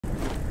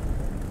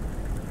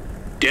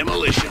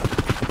Demolition.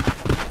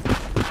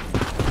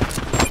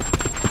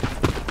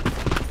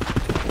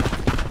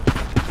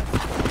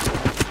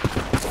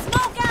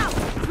 Smoke out!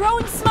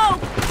 Throwing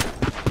smoke!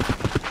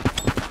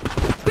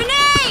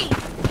 Grenade!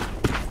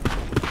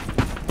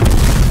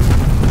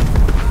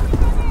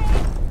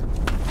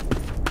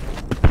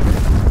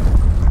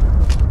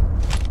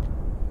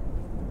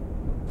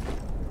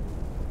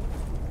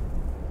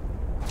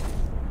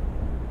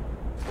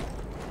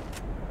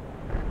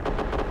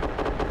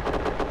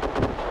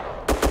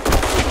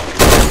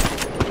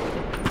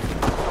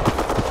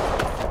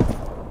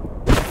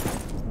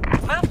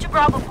 Move to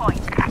Bravo Point.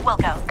 We'll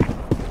go.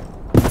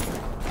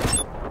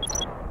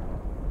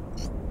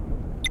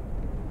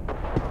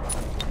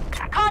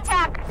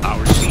 Contact!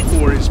 Our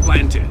C4 is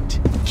planted.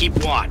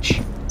 Keep watch.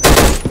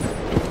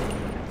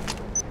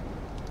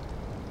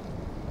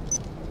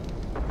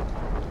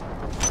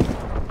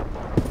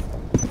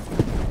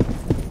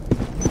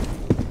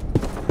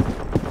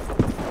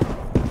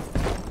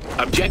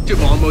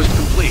 Objective almost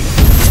complete.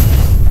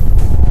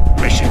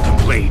 Mission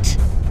complete.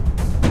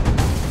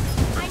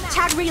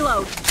 Tag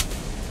reload.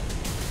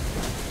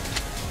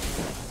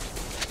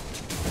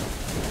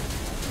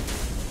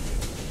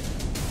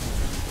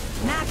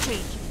 Map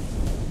change.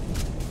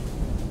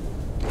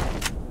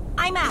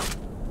 I'm out.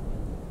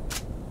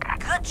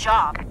 Good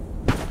job.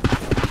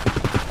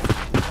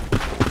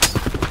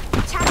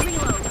 Tag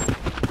reload.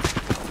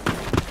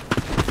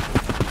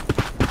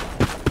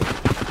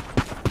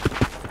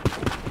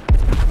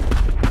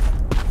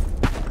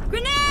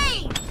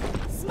 Grenade!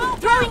 Smoke!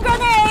 Throwing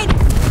grenade!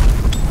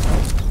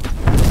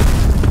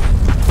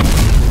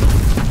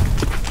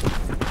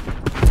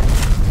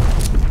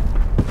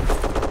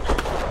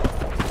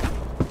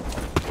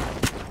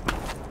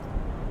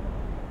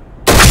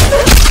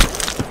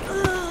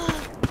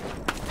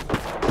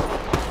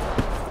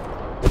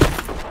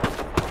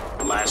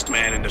 Last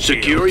man in the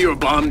field. Secure your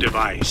bomb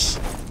device.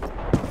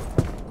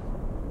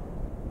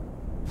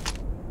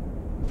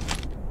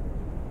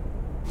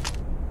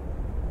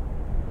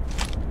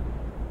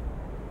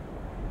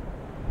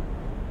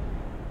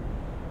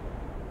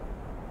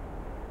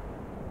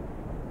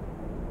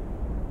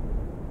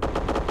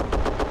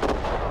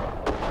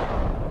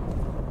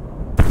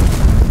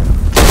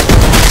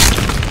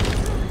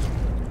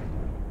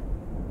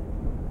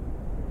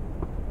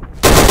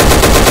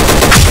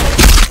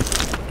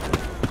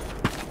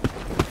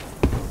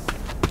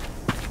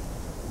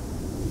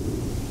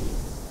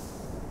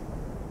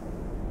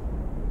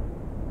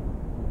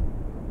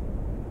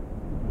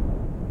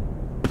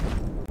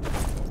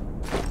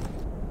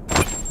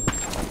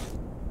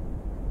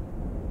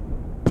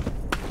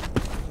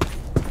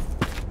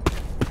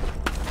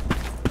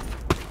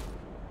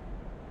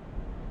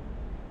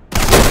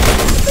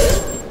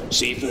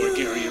 C4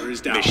 carrier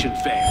is down. Mission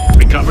failed.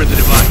 Recover the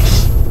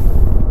device.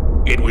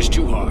 It was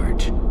too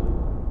hard.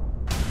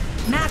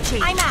 Map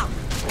change. I'm out.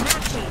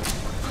 Map change.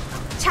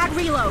 Tag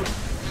reload.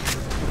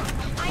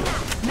 I'm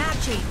out. Map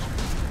change.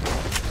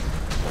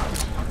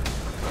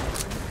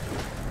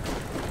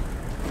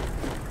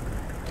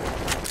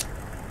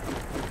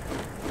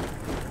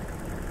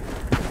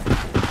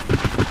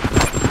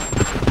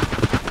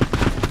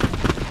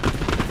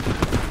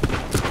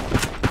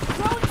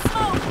 Throwing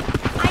smoke.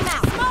 I'm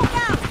out. Smoke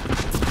out.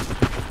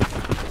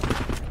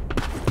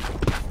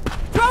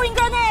 Throwing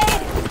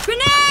grenade.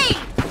 Grenade!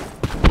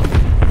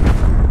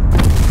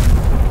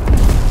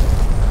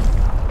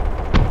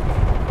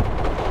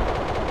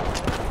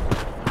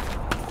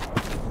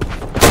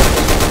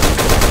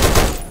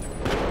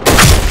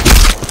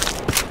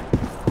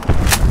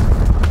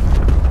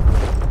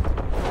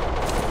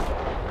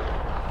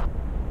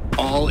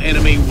 All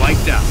enemy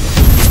wiped out.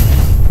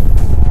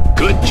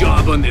 Good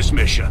job on this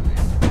mission.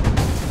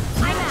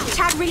 I'm out.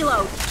 Tag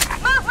reload.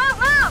 Move, move,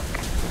 move!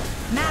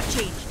 Map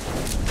change.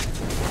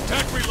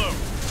 Attack reload.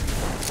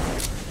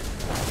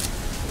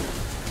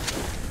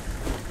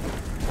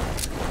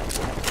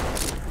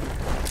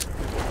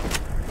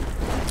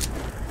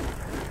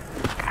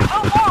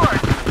 Move forward.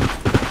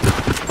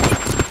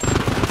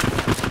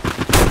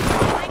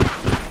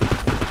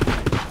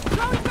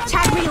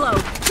 Tag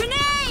reload.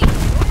 Grenade!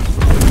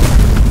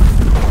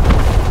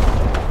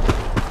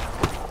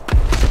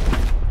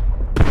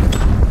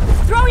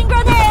 Throwing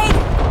grenade!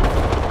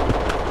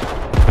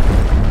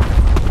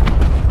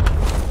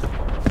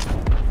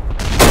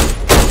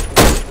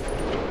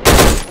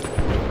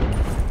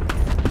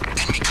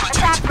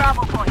 Attack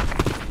Bravo Point.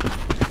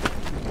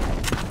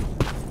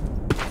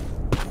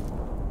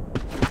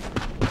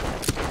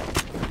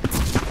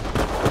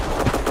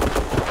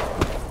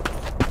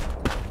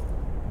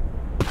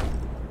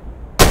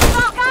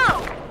 Go, go!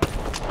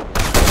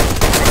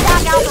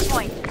 Attack Alpha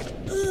Point.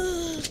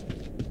 Move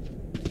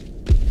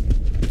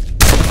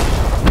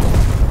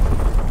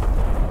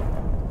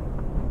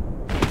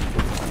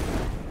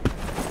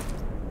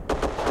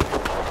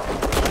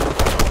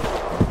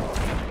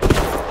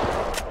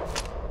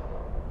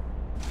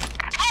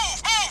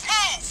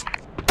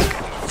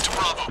to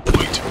Bravo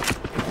Point.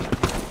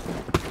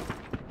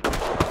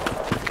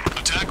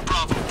 Attack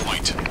Bravo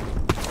Point.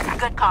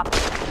 Good copy.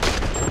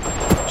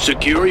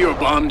 Secure your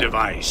bomb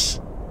device.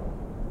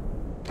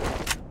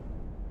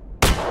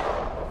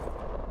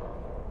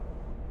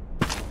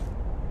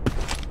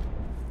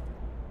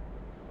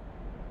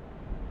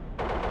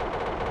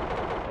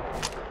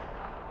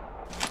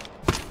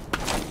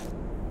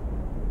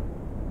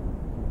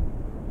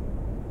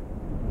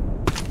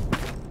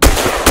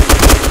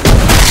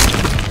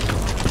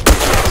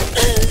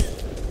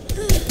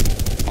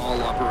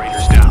 All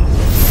operators down.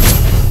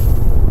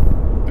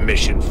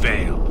 Mission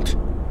failed.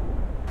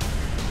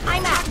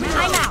 I'm out.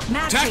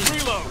 Tac Matching.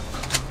 reload.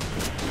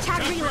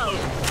 Tag reload.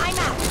 I'm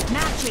out.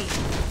 Matching.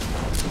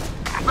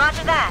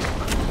 Roger that.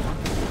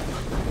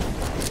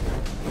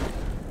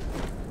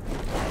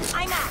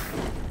 I'm out.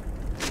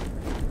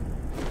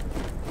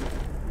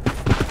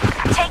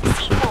 Take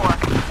C4.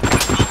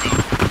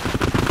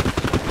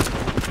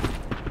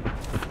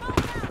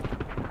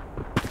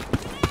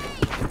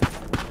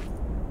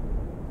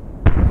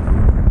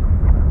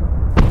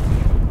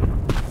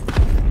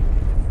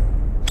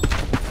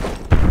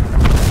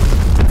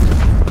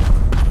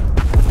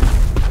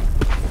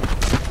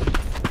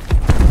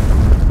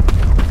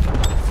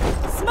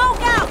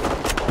 Smoke out.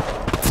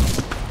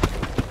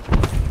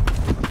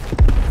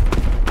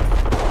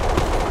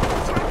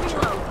 Tag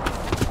reload.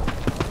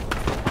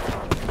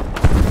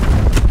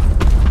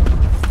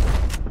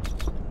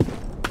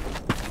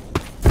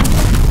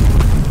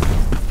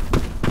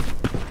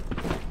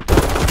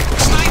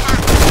 Sniper!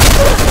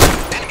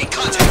 Enemy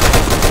contact!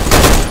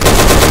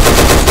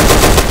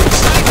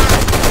 Sniper!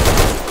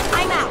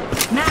 I'm out.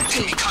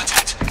 Matching. Enemy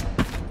contact!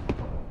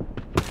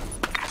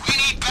 We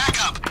need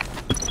backup!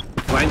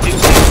 Planting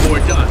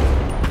C4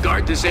 done.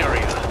 Guard this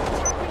area.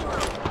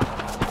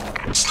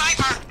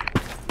 Sniper!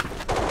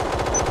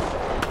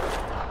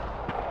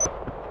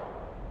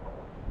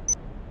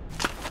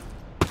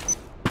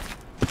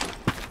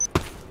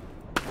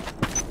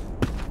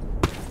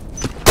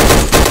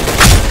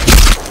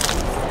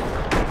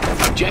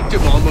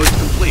 Objective almost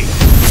complete.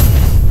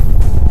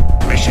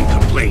 Mission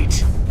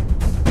complete.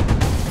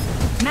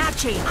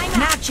 Matching. I'm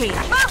matching.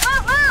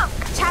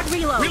 Tag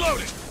reload.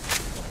 Reloading!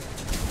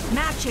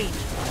 Matching.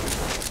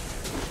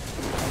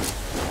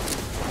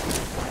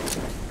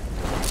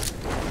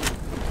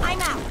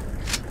 I'm out.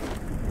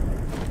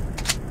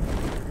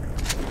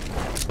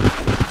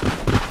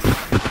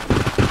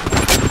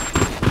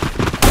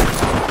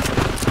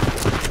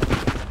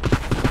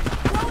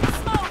 Throwing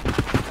smoke.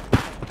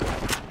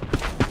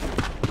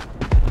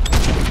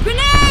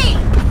 Grenade!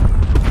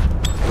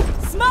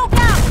 Smoke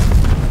out!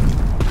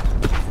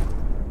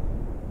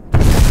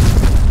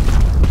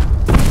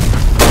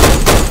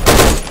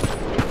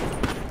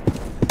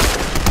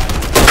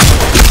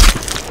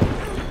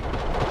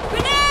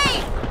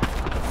 Grenade!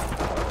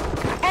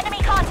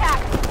 Enemy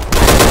contact!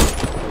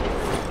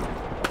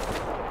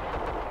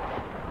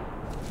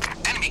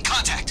 Enemy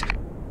contact!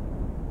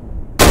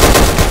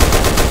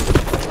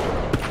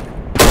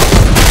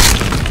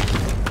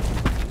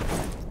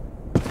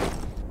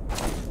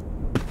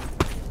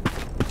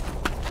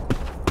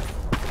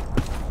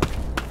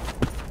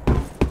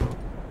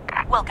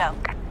 We'll go.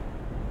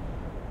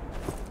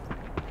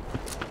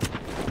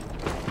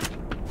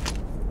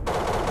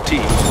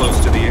 Team close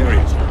to the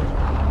area.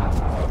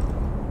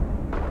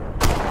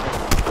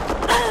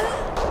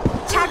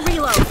 Tag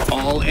reload.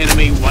 All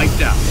enemy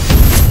wiped out.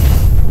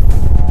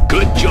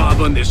 Good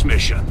job on this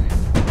mission.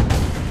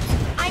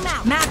 I'm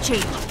out.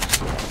 Matching.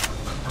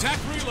 Tac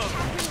reload!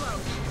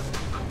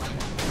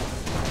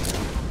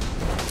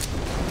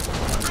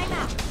 I'm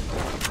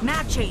out.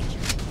 Matching.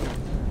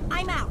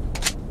 I'm out.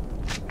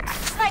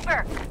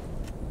 Sniper!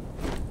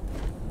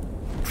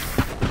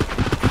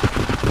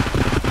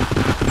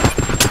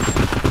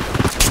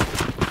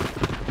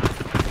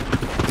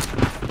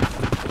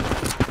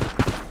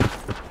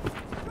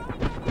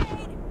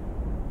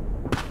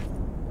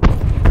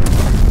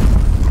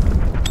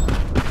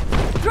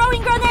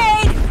 Throwing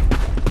grenade!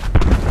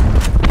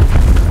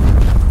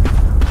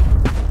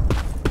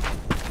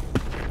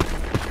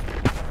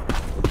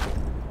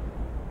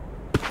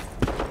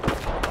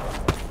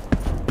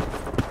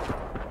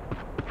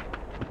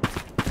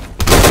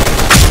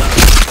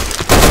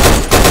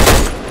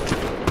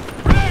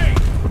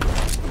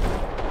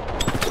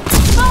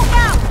 Smoke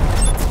out!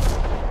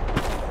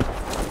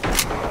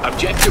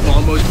 Objective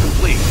almost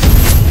complete.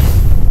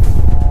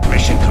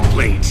 Mission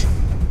complete.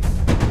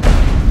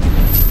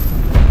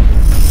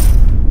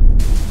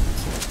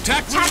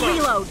 Tac Tag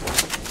reload! reload.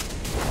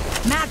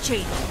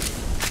 Matching.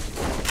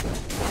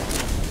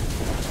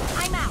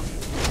 I'm out.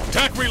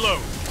 Tac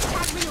reload!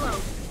 Tag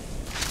reload.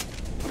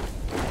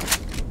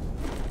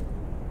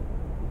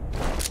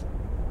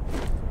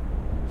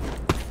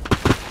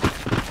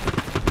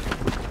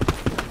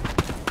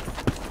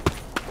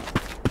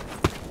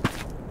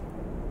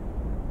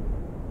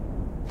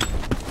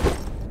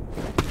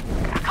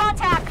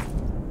 Contact!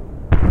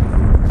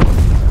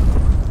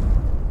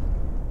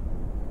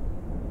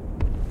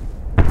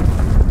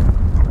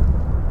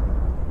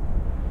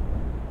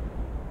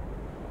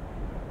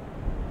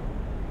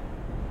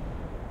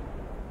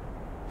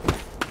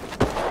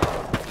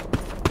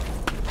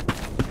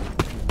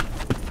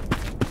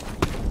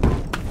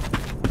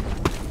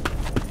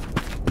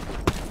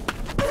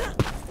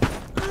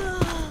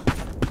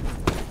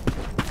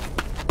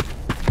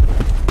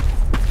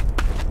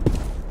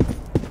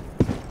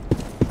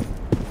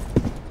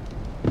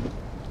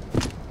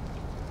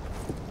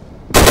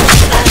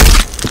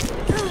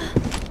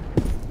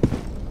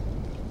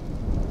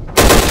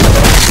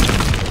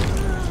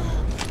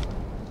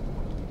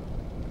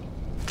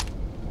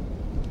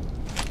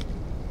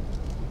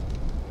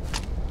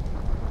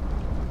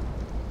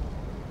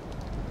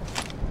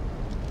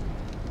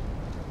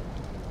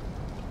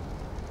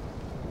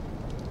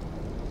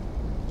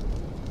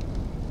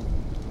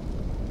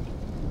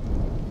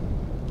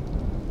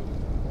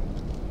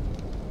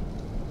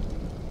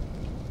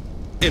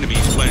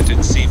 Enemies planted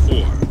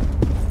C4.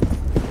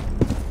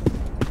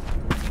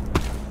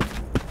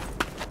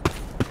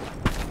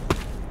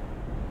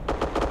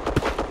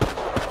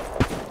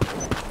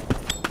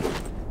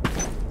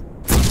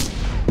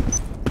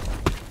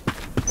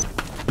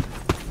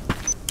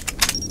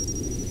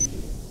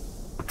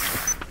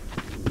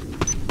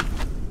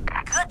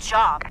 Good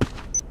job.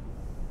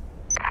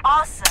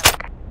 Awesome.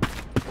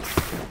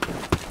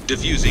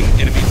 Defusing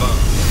enemy bomb.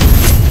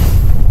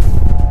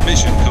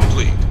 Mission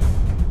complete.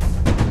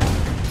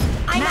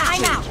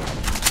 I'm out.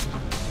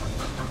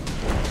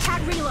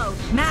 Tag reload.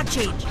 Map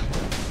change.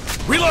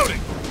 Reloading.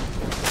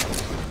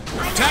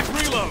 I'm Attack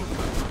out. reload.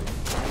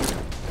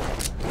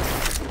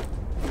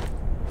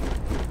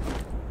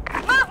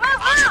 Move.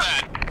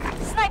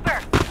 Sniper.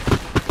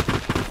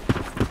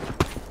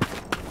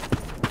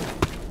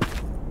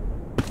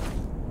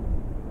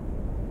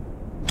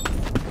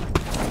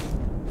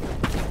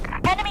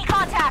 Enemy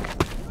contact.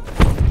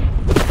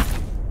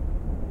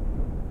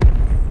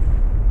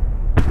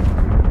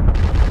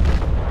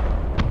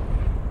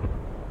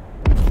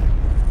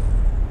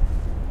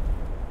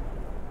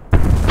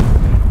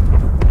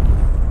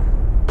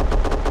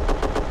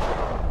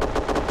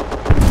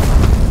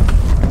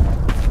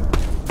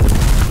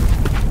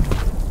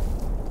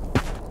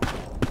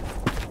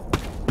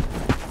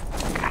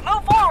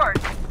 Move forward.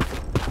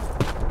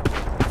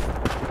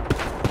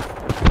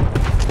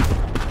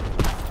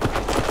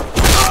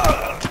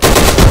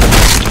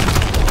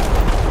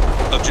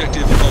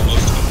 Objective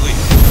almost complete.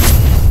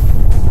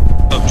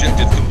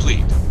 Objective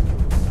complete.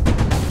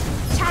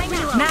 Tag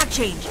reload. Map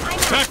change. I'm out.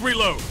 Attack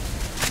reload.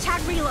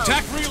 Tag reload.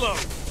 Attack reload.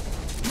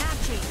 Map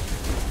change.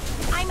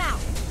 I'm out.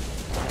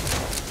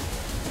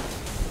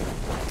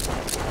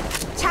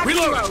 Tag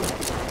Reload. reload.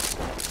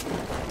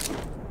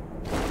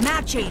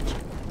 Map change.